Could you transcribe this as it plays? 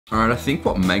Alright, I think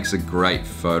what makes a great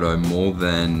photo more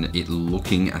than it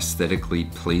looking aesthetically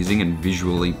pleasing and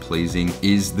visually pleasing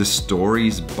is the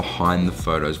stories behind the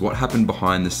photos. What happened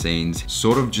behind the scenes,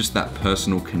 sort of just that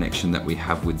personal connection that we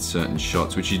have with certain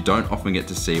shots, which you don't often get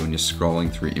to see when you're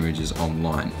scrolling through images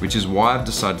online. Which is why I've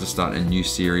decided to start a new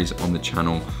series on the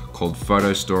channel called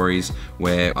Photo Stories,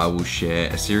 where I will share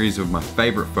a series of my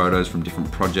favorite photos from different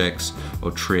projects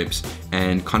or trips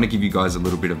and kind of give you guys a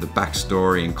little bit of the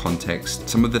backstory and context,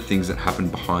 some of the things that happen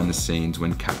behind the scenes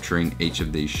when capturing each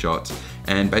of these shots,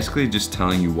 and basically just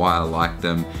telling you why I like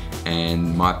them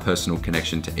and my personal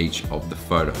connection to each of the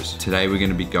photos. Today we're going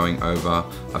to be going over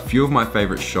a few of my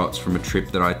favorite shots from a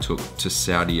trip that I took to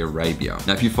Saudi Arabia.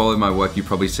 Now if you follow my work, you've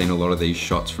probably seen a lot of these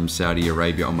shots from Saudi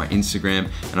Arabia on my Instagram,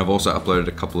 and I've also uploaded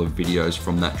a couple of videos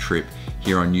from that trip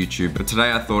here on YouTube. But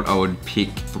today I thought I would pick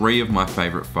 3 of my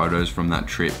favorite photos from that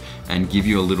trip and give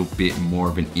you a little bit more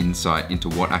of an insight into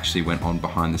what actually went on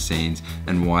behind the scenes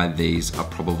and why these are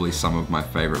probably some of my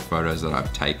favorite photos that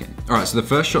I've taken. Alright, so the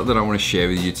first shot that I want to share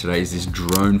with you today is this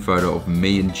drone photo of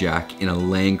me and Jack in a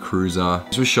Land Cruiser.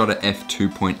 This was shot at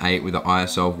f2.8 with an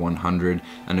ISO of 100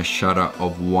 and a shutter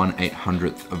of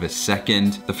 1/800th of a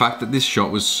second. The fact that this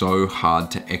shot was so hard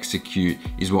to execute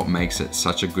is what makes it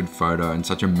such a good photo and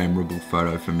such a memorable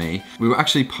photo for me. We were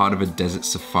actually part of a desert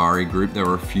safari group. There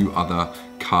were a few other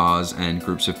cars and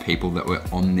groups of people that were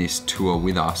on this tour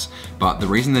with us, but the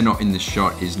reason they're not in this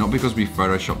shot is not because we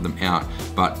photoshopped them out,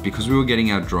 but because we were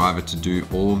getting our driver to do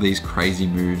all these crazy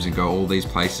moves and go all these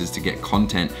places to get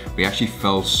content. We actually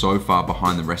fell so far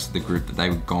behind the rest of the group that they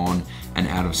were gone and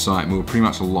out of sight, and we were pretty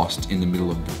much lost in the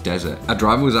middle of the desert. Our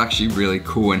driver was actually really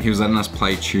cool, and he was letting us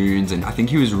play tunes, and I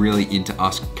think he was really into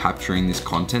us capturing this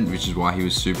content, which is why he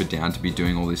was super down to be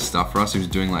doing all this stuff for us. He was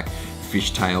doing like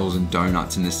fishtails and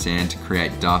donuts in the sand to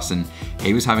create dust, and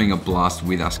he was having a blast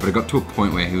with us. But it got to a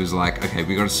point where he was like, okay,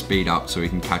 we got to speed up so we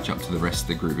can catch up to the rest of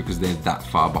the group because they're that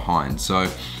far behind. So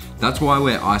that's why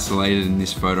we're isolated in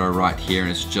this photo right here,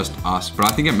 and it's just us. But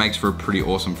I think it makes for a pretty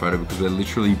awesome photo because we're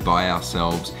literally by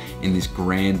ourselves in this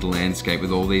grand landscape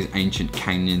with all these ancient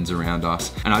canyons around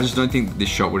us. And I just don't think that this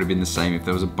shot would have been the same if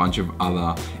there was a bunch of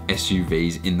other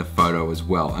SUVs in the photo as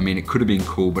well. I mean, it could have been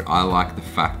cool, but I like the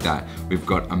fact that we've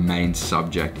got a main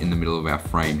subject in the middle of our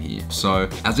frame here. So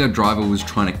as our driver was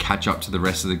trying to catch up to the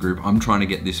rest of the group, I'm trying to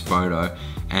get this photo,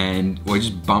 and we're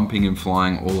just bumping and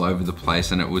flying all over the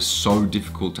place, and it was so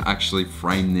difficult to actually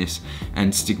frame this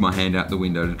and stick my hand out the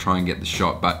window to try and get the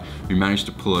shot, but we managed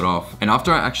to pull it off. And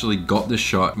after I actually got the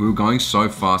shot, we were going so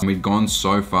fast, and we'd gone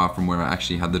so far from where I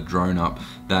actually had the drone up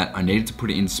that I needed to put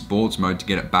it in sports mode to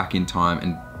get it back in time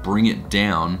and bring it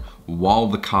down while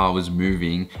the car was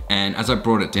moving. And as I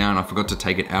brought it down, I forgot to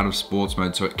take it out of sports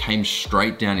mode, so it came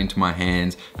straight down into my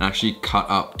hands and actually cut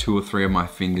up 2 or 3 of my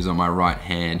fingers on my right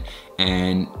hand,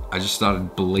 and I just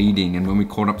started bleeding. And when we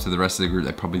caught up to the rest of the group,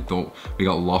 they probably thought we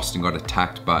got lost and got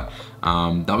attacked, but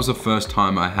that was the first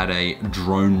time I had a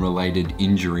drone related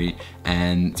injury,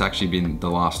 and it's actually been the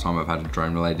last time I've had a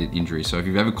drone related injury. So if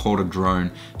you've ever caught a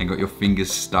drone and got your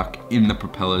fingers stuck in the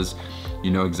propellers, you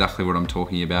know exactly what I'm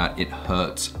talking about. It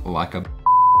hurts like a...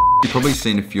 You've probably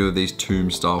seen a few of these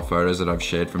tomb style photos that I've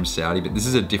shared from Saudi, but this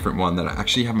is a different one that I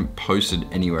actually haven't posted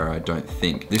anywhere, I don't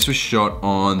think. This was shot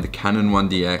on the Canon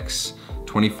 1DX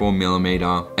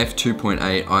 24mm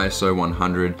f2.8 ISO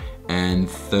 100 and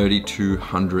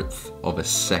 32/100th of a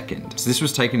second. So this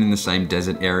was taken in the same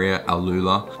desert area,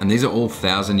 Alula, and these are all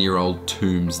 1,000-year-old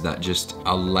tombs that just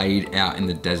are laid out in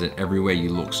the desert everywhere you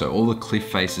look. So all the cliff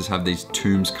faces have these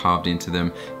tombs carved into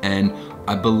them, and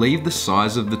I believe the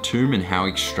size of the tomb and how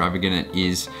extravagant it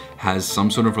is has some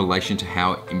sort of relation to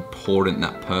how important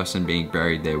that person being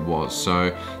buried there was.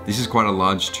 So this is quite a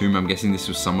large tomb. I'm guessing this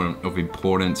was someone of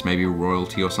importance, maybe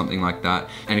royalty or something like that.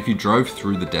 And if you drove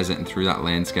through the desert and through that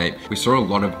landscape, we saw a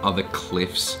lot of other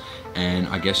cliffs and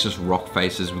I guess just rock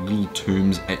faces with little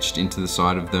tombs etched into the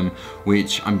side of them,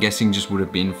 which I'm guessing just would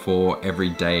have been for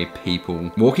everyday people.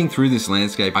 Walking through this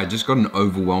landscape, I just got an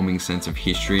overwhelming sense of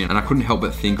history, and I couldn't help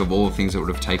but think of all the things that would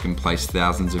have taken place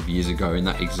thousands of years ago in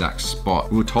that exact spot.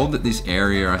 We were told that this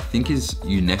area, I think, is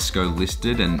UNESCO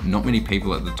listed, and not many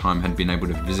people at the time had been able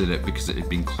to visit it because it had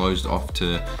been closed off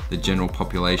to the general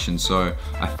population. So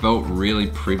I felt really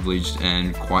privileged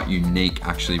and quite unique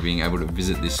actually being able to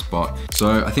visit this spot.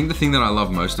 So I think the thing that I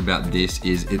love most about this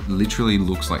is it literally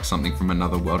looks like something from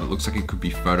another world. It looks like it could be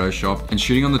Photoshopped. And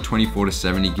shooting on the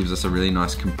 24-70 gives us a really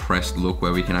nice compressed look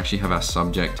where we can actually have our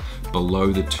subject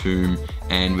below the tomb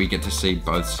and we get to see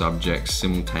both subjects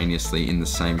simultaneously in the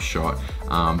same shot,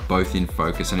 both in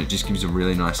focus, and it just gives a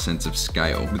really nice sense of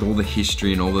scale. With all the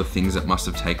history and all the things that must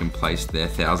have taken place there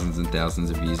thousands and thousands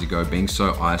of years ago, being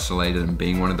so isolated and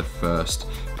being one of the first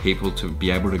people to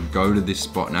be able to go to this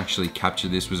spot and actually capture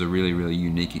this was a really, really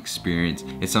unique experience.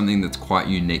 It's something that's quite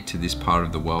unique to this part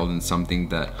of the world and something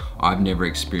that I've never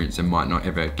experienced and might not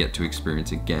ever get to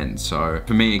experience again. So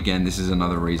for me, again, this is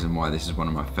another reason why this is one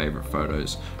of my favorite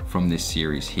photos from this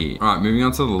series here. All right, moving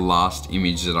on to the last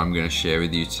image that I'm gonna share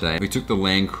with you today. We took the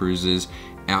Land Cruisers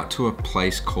out to a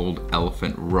place called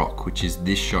Elephant Rock, which is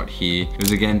this shot here. It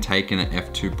was again taken at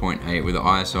f2.8 with an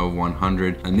ISO of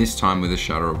 100 and this time with a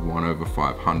shutter of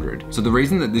 1/500. So the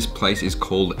reason that this place is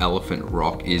called Elephant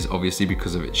Rock is obviously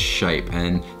because of its shape,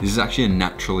 and this is actually a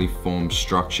naturally formed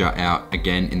structure out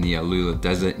again in the Alula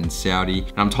Desert in Saudi.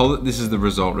 And I'm told that this is the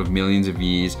result of millions of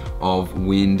years of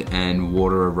wind and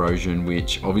water erosion,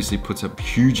 which obviously puts a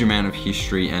huge amount of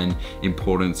history and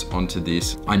importance onto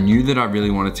this. I knew that I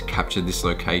really wanted to capture this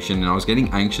location and I was getting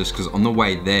anxious because on the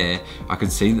way there I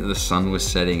could see that the sun was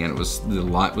setting and the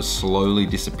light was slowly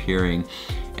disappearing,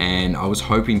 and I was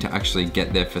hoping to actually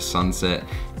get there for sunset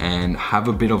and have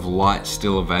a bit of light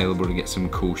still available to get some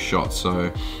cool shots.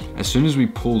 So as soon as we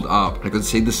pulled up, I could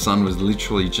see the sun was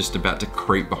literally just about to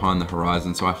creep behind the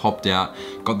horizon. So I hopped out,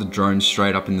 got the drone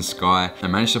straight up in the sky,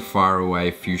 and managed to fire away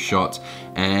a few shots,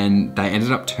 and they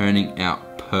ended up turning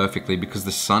out perfectly because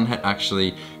the sun had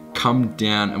actually come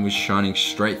down and was shining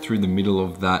straight through the middle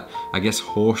of that, I guess,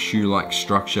 horseshoe-like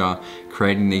structure,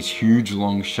 creating these huge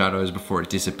long shadows before it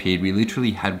disappeared. We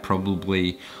literally had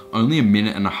probably only a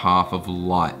minute and a half of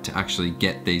light to actually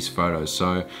get these photos.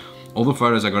 So all the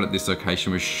photos I got at this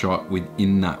location was shot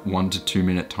within that 1 to 2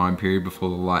 minute time period before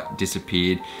the light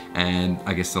disappeared, and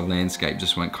I guess the landscape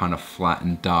just went kind of flat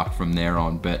and dark from there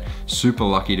on, but super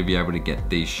lucky to be able to get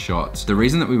these shots. The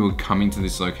reason that we were coming to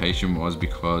this location was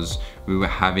because we were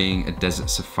having a desert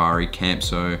safari camp.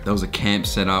 So there was a camp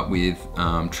set up with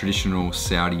traditional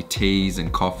Saudi teas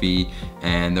and coffee,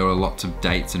 and there were lots of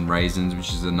dates and raisins, which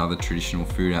is another traditional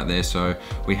food out there. So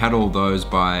we had all those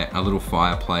by a little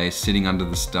fireplace sitting under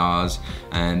the stars,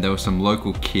 and there were some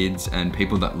local kids and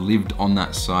people that lived on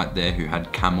that site there who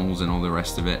had camels and all the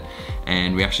rest of it.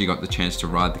 And we actually got the chance to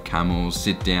ride the camels,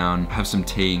 sit down, have some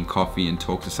tea and coffee and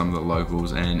talk to some of the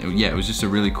locals. And it was just a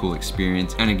really cool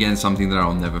experience. And again, something that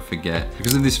I'll never forget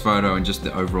because of this photo and just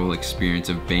the overall experience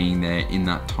of being there in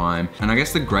that time. And I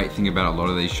guess the great thing about a lot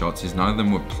of these shots is none of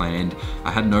them were planned.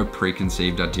 I had no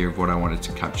preconceived idea of what I wanted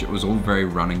to capture. It was all very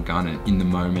run and gun and in the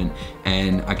moment.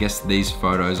 And I guess these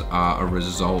photos are a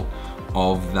result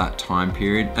of that time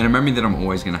period and a memory that I'm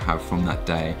always gonna have from that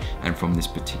day and from this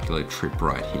particular trip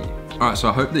right here. All right, so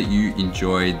I hope that you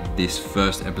enjoyed this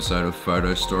first episode of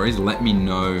Photo Stories. Let me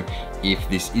know if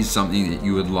this is something that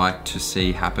you would like to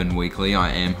see happen weekly.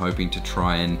 I am hoping to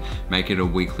try and make it a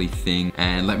weekly thing,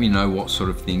 and let me know what sort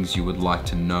of things you would like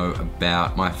to know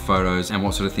about my photos and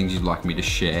what sort of things you'd like me to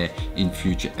share in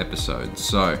future episodes.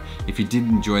 So if you did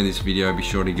enjoy this video, be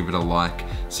sure to give it a like,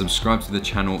 subscribe to the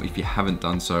channel if you haven't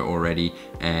done so already,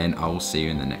 and I will see you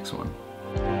in the next one.